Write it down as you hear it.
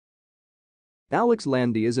Alex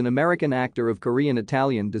Landi is an American actor of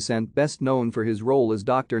Korean-Italian descent best known for his role as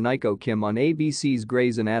Dr. Nico Kim on ABC's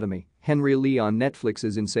Grey's Anatomy, Henry Lee on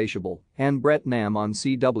Netflix's Insatiable, and Bret Nam on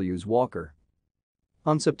CW's Walker.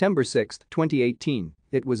 On September 6, 2018,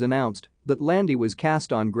 it was announced that Landi was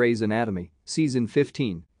cast on Grey's Anatomy, Season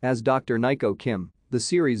 15, as Dr. Nico Kim, the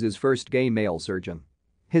series' first gay male surgeon.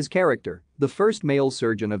 His character, the first male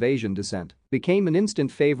surgeon of Asian descent, became an instant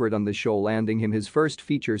favorite on the show, landing him his first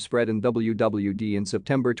feature spread in WWD in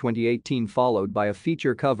September 2018, followed by a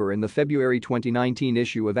feature cover in the February 2019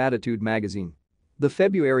 issue of Attitude magazine. The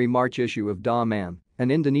February-March issue of Da Man,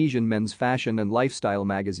 an Indonesian men's fashion and lifestyle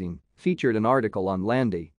magazine, featured an article on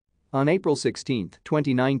Landi. On April 16,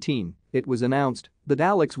 2019, it was announced that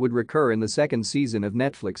Alex would recur in the second season of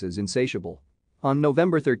Netflix's Insatiable. On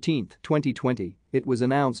November 13, 2020, it was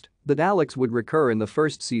announced that Alex would recur in the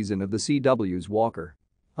first season of the CW's Walker.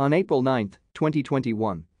 On April 9,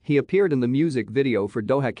 2021, he appeared in the music video for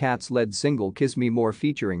Doja Cat's lead single Kiss Me More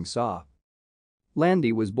featuring Saw.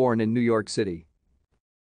 Landi was born in New York City.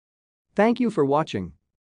 Thank you for watching.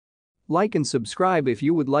 Like and subscribe if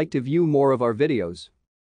you would like to view more of our videos.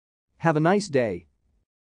 Have a nice day.